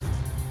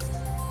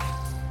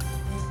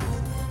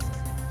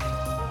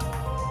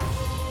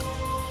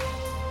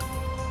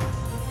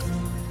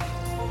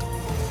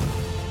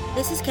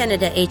This is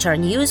Canada HR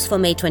News for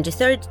May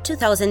 23,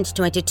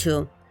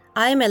 2022.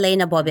 I am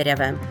Elena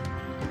Bobireva.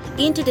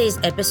 In today's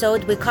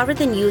episode, we cover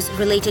the news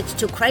related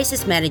to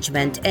crisis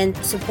management and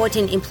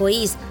supporting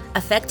employees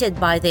affected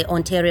by the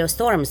Ontario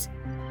storms,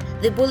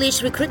 the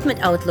bullish recruitment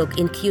outlook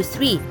in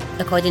Q3,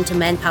 according to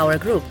Manpower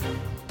Group,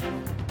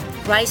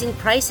 rising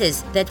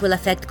prices that will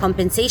affect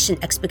compensation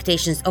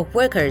expectations of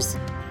workers,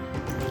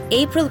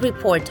 April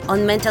report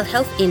on mental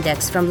health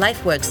index from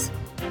LifeWorks,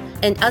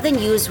 and other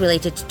news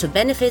related to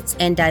benefits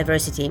and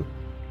diversity.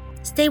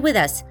 Stay with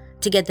us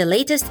to get the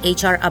latest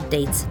HR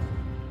updates.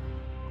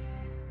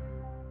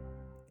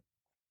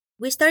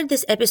 We start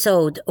this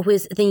episode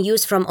with the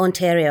news from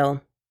Ontario.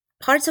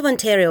 Parts of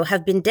Ontario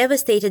have been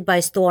devastated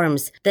by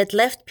storms that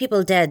left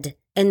people dead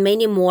and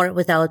many more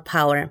without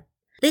power.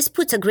 This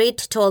puts a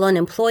great toll on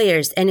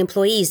employers and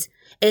employees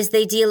as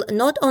they deal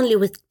not only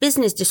with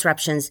business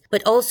disruptions,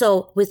 but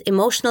also with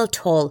emotional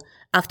toll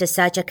after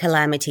such a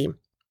calamity.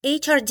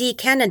 HRD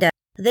Canada,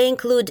 they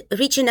include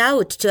reaching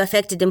out to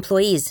affected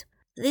employees.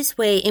 This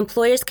way,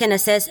 employers can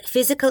assess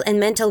physical and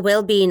mental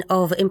well-being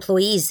of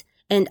employees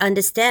and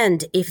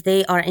understand if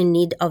they are in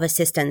need of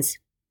assistance.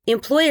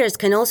 Employers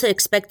can also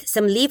expect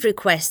some leave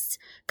requests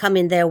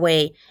coming their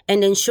way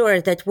and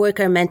ensure that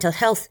worker mental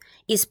health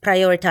is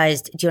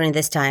prioritized during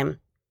this time.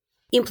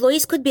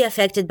 Employees could be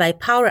affected by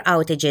power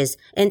outages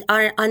and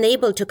are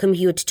unable to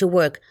commute to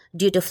work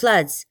due to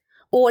floods,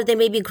 or they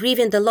may be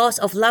grieving the loss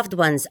of loved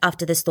ones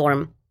after the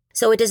storm.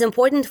 So it is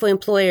important for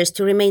employers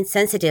to remain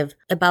sensitive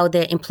about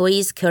their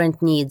employees'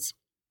 current needs.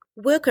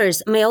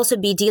 Workers may also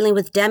be dealing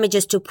with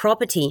damages to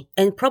property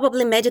and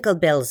probably medical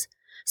bills.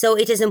 So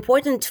it is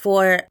important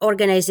for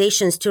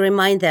organizations to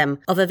remind them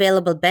of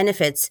available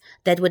benefits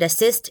that would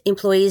assist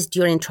employees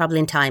during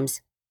troubling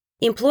times.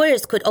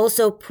 Employers could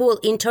also pool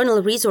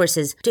internal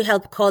resources to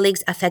help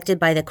colleagues affected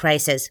by the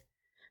crisis.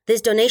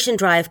 This donation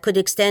drive could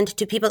extend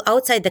to people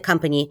outside the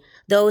company,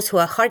 those who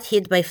are hard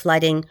hit by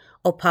flooding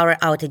or power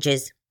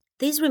outages.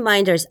 These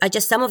reminders are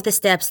just some of the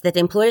steps that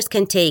employers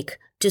can take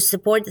to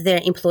support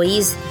their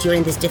employees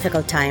during this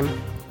difficult time.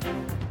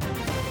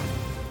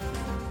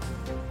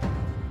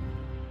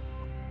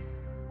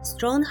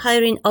 Strong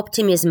hiring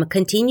optimism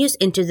continues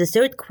into the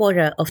third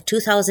quarter of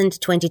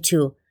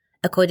 2022,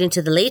 according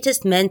to the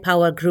latest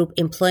Manpower Group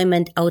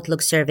Employment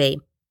Outlook survey.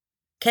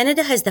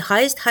 Canada has the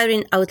highest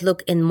hiring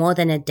outlook in more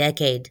than a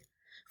decade.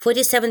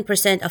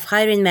 47% of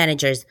hiring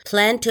managers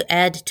plan to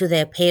add to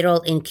their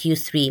payroll in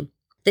Q3.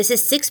 This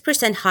is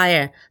 6%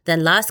 higher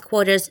than last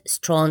quarter's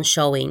strong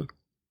showing.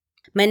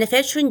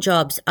 Manufacturing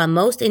jobs are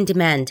most in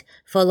demand,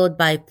 followed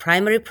by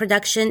primary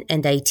production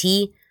and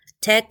IT,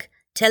 tech,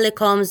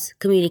 telecoms,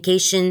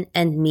 communication,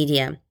 and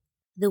media.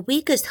 The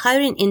weakest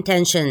hiring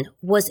intention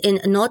was in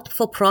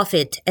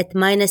not-for-profit at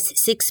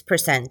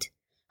 -6%.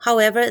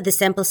 However, the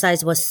sample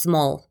size was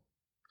small.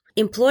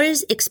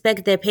 Employers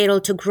expect their payroll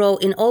to grow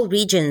in all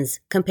regions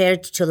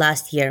compared to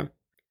last year.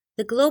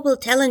 The global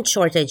talent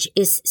shortage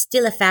is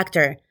still a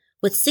factor,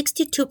 with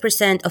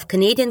 62% of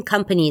Canadian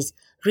companies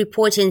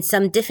reporting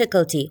some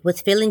difficulty with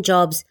filling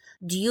jobs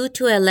due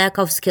to a lack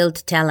of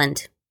skilled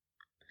talent.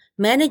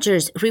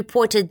 Managers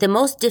reported the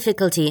most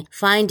difficulty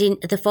finding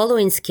the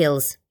following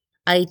skills: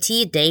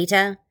 IT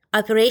data,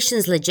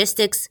 operations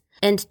logistics,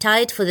 and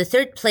tied for the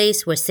third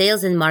place were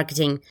sales and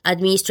marketing,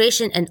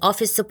 administration and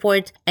office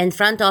support, and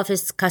front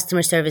office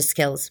customer service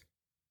skills.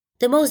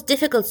 The most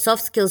difficult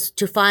soft skills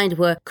to find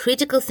were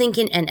critical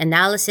thinking and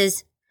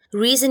analysis,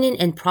 reasoning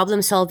and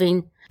problem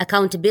solving,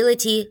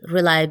 accountability,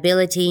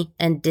 reliability,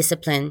 and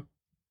discipline.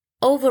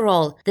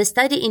 Overall, the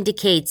study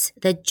indicates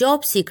that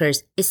job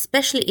seekers,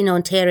 especially in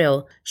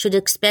Ontario, should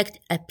expect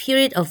a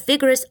period of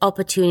vigorous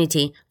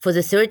opportunity for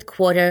the third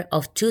quarter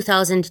of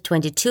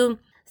 2022,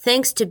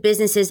 thanks to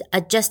businesses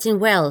adjusting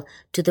well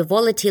to the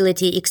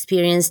volatility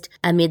experienced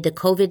amid the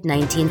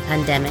COVID-19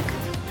 pandemic.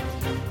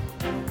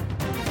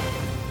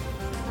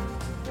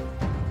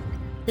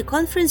 The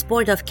Conference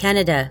Board of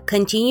Canada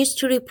continues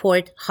to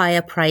report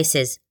higher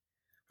prices.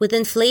 With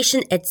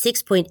inflation at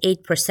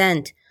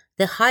 6.8%,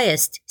 the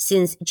highest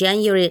since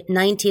January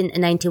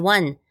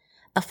 1991,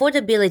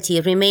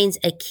 affordability remains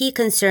a key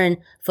concern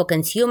for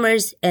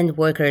consumers and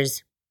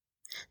workers.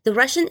 The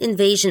Russian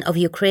invasion of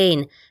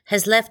Ukraine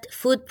has left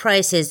food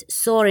prices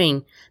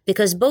soaring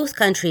because both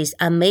countries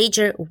are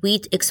major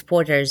wheat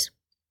exporters.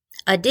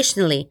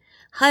 Additionally,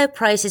 higher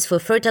prices for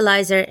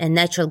fertilizer and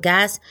natural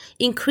gas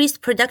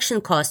increased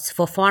production costs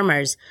for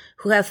farmers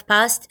who have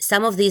passed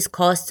some of these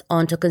costs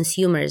on to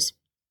consumers.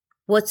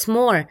 What's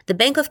more, the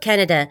Bank of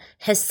Canada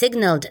has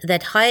signaled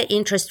that higher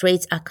interest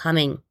rates are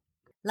coming.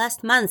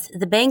 Last month,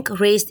 the bank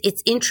raised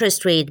its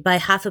interest rate by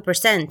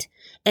 0.5%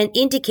 and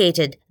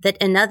indicated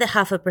that another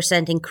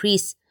 0.5%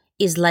 increase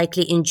is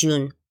likely in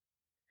June.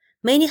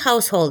 Many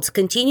households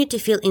continue to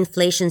feel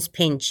inflation's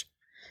pinch.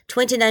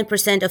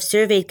 29% of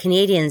surveyed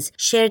Canadians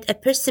shared a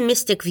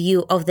pessimistic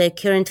view of their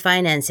current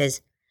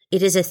finances.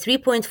 It is a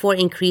 3.4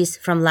 increase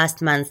from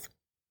last month.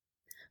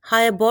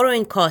 Higher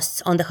borrowing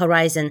costs on the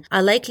horizon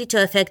are likely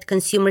to affect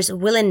consumers'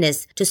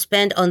 willingness to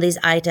spend on these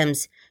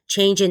items,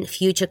 changing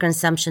future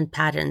consumption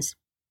patterns.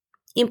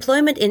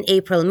 Employment in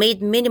April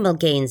made minimal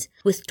gains,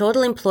 with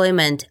total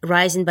employment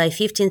rising by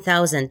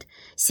 15,000,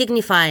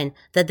 signifying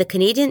that the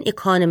Canadian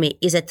economy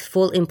is at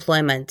full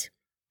employment.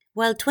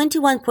 While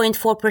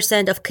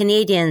 21.4% of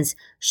Canadians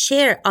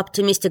share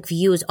optimistic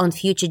views on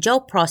future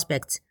job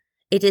prospects,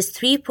 it is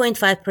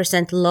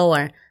 3.5%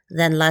 lower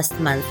than last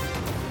month.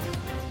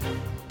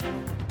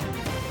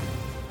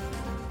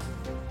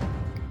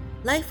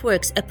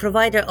 LifeWorks, a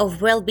provider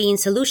of well-being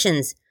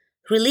solutions,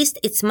 released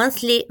its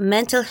monthly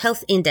mental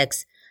health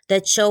index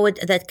that showed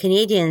that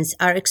Canadians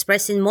are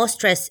expressing more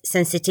stress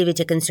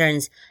sensitivity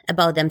concerns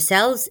about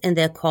themselves and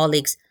their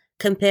colleagues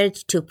compared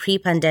to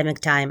pre-pandemic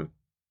time.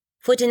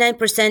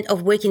 49%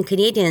 of working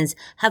Canadians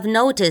have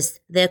noticed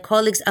their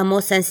colleagues are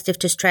more sensitive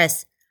to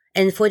stress,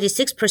 and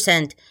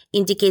 46%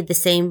 indicate the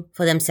same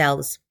for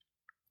themselves.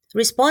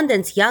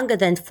 Respondents younger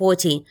than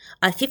 40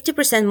 are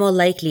 50% more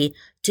likely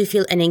to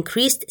feel an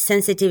increased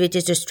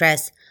sensitivity to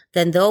stress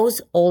than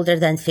those older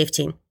than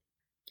 50.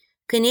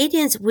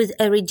 Canadians with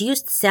a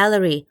reduced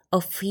salary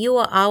of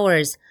fewer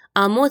hours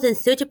are more than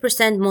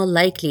 30% more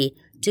likely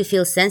to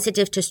feel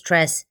sensitive to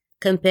stress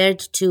compared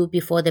to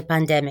before the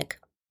pandemic.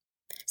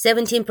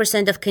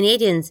 17% of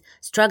Canadians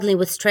struggling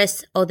with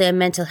stress or their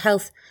mental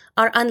health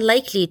are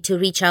unlikely to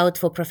reach out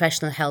for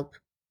professional help.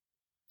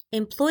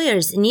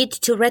 Employers need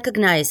to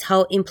recognize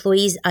how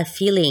employees are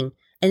feeling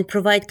and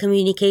provide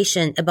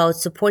communication about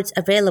supports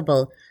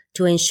available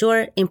to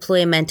ensure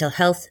employee mental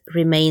health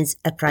remains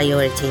a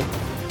priority.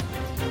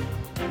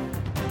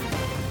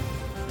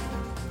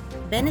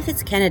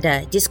 Benefits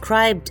Canada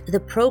described the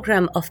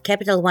program of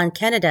Capital One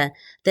Canada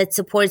that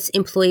supports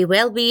employee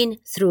well-being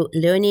through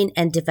learning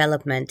and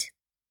development.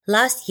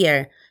 Last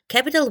year,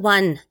 Capital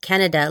One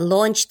Canada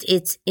launched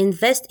its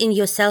Invest in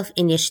Yourself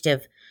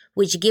initiative,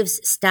 which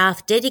gives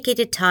staff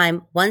dedicated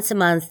time once a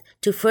month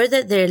to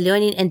further their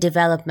learning and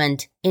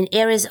development in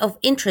areas of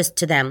interest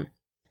to them.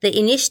 The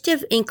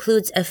initiative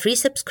includes a free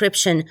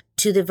subscription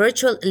to the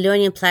virtual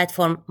learning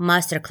platform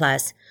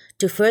Masterclass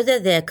to further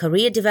their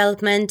career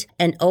development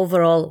and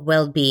overall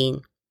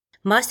well-being.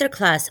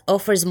 Masterclass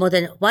offers more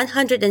than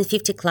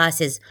 150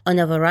 classes on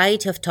a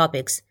variety of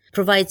topics,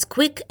 provides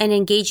quick and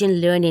engaging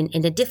learning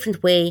in a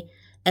different way,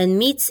 and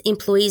meets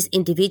employees'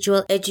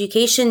 individual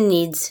education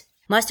needs.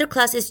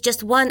 Masterclass is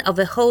just one of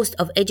a host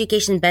of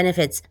education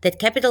benefits that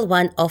Capital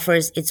One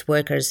offers its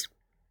workers.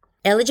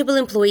 Eligible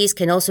employees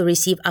can also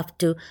receive up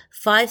to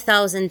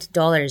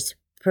 $5,000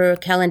 per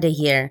calendar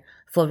year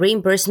for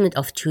reimbursement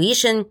of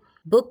tuition,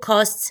 book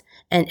costs,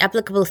 and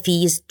applicable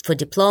fees for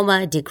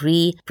diploma,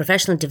 degree,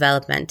 professional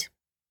development.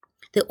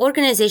 The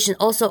organization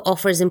also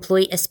offers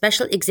employees a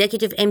special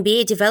executive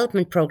MBA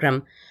development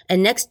program, a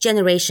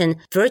next-generation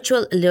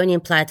virtual learning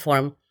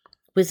platform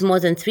with more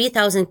than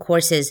 3,000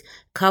 courses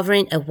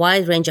covering a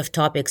wide range of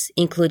topics,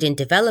 including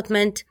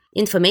development,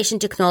 information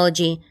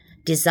technology,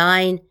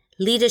 design,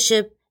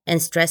 leadership,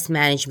 and stress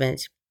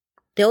management.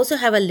 They also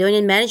have a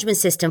learning management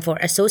system for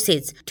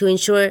associates to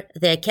ensure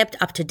they are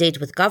kept up to date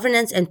with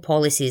governance and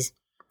policies,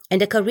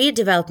 and a career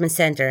development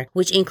center,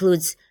 which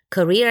includes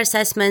career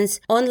assessments,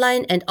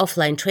 online and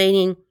offline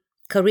training,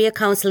 career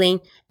counseling,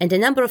 and a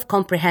number of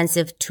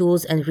comprehensive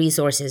tools and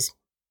resources.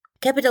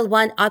 Capital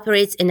One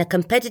operates in a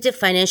competitive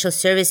financial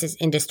services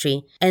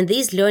industry, and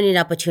these learning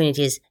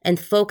opportunities and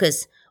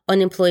focus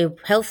on employee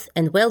health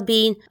and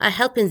well-being are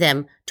helping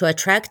them to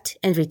attract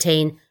and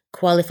retain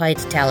qualified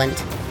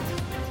talent.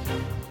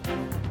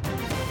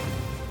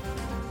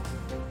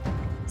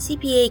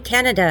 CPA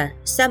Canada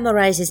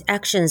summarizes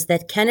actions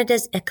that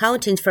Canada's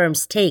accounting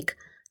firms take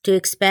to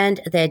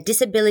expand their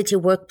disability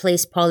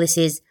workplace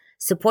policies,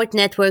 support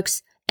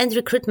networks, and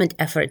recruitment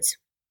efforts.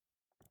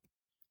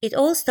 It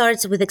all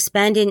starts with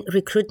expanding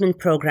recruitment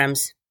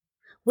programs.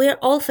 We're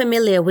all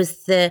familiar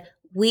with the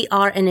 "We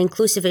are an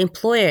inclusive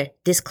employer"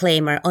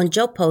 disclaimer on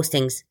job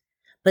postings,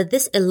 but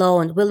this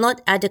alone will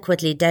not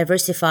adequately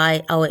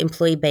diversify our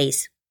employee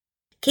base.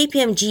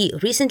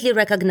 KPMG recently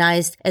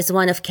recognized as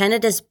one of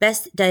Canada's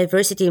best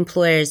diversity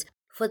employers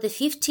for the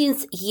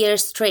 15th year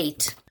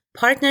straight,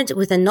 partnered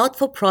with a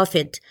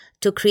not-for-profit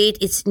to create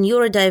its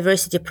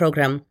neurodiversity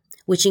program,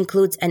 which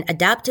includes an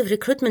adaptive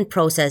recruitment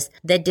process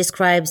that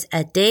describes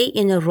a day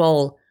in a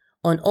role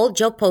on all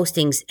job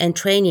postings and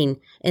training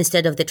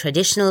instead of the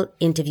traditional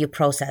interview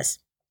process.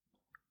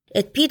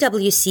 At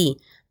PwC,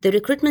 the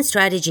recruitment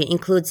strategy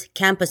includes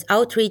campus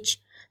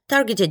outreach,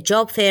 targeted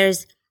job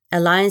fairs,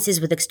 alliances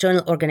with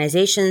external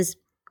organizations,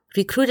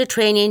 recruiter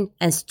training,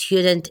 and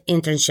student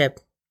internship.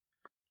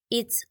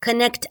 Its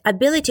Connect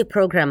Ability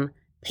program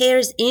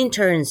pairs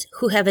interns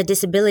who have a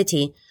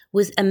disability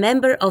with a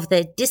member of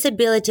the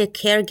Disability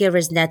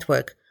Caregivers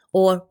Network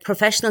or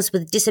Professionals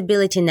with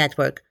Disability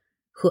Network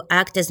who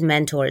act as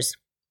mentors.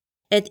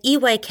 At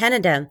EY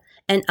Canada,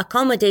 an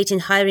accommodating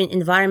hiring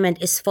environment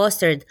is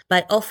fostered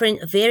by offering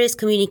various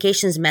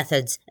communications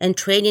methods and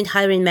training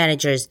hiring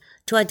managers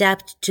to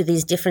adapt to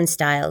these different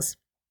styles.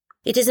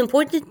 It is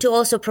important to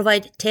also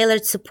provide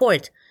tailored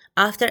support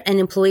after an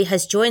employee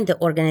has joined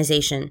the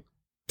organization.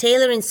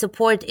 Tailoring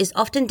support is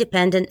often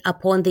dependent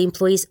upon the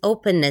employee's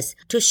openness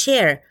to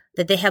share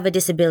that they have a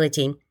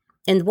disability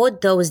and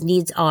what those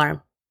needs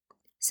are.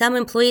 Some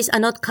employees are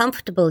not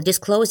comfortable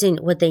disclosing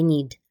what they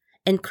need,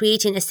 and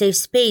creating a safe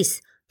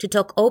space to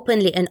talk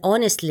openly and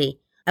honestly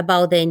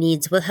about their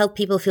needs will help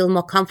people feel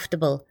more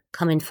comfortable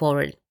coming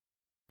forward.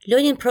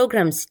 Learning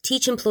programs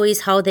teach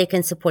employees how they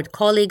can support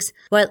colleagues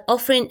while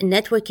offering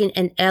networking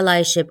and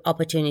allyship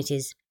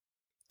opportunities.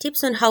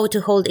 Tips on how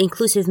to hold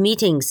inclusive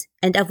meetings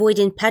and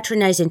avoiding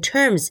patronizing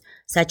terms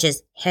such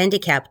as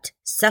handicapped,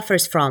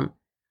 suffers from,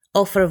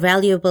 offer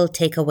valuable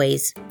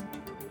takeaways.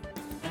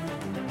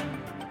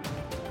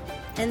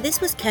 And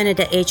this was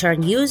Canada HR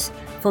News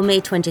for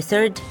May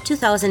 23rd,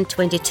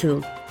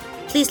 2022.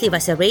 Please leave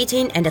us a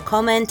rating and a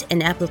comment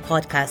in Apple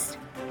Podcasts.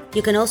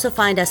 You can also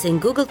find us in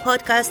Google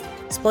Podcasts,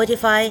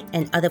 Spotify,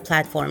 and other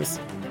platforms.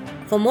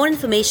 For more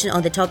information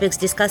on the topics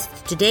discussed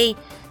today,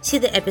 see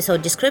the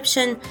episode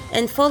description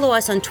and follow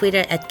us on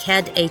Twitter at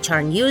CAD HR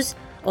News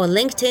or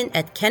LinkedIn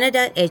at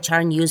Canada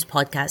HR News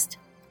Podcast.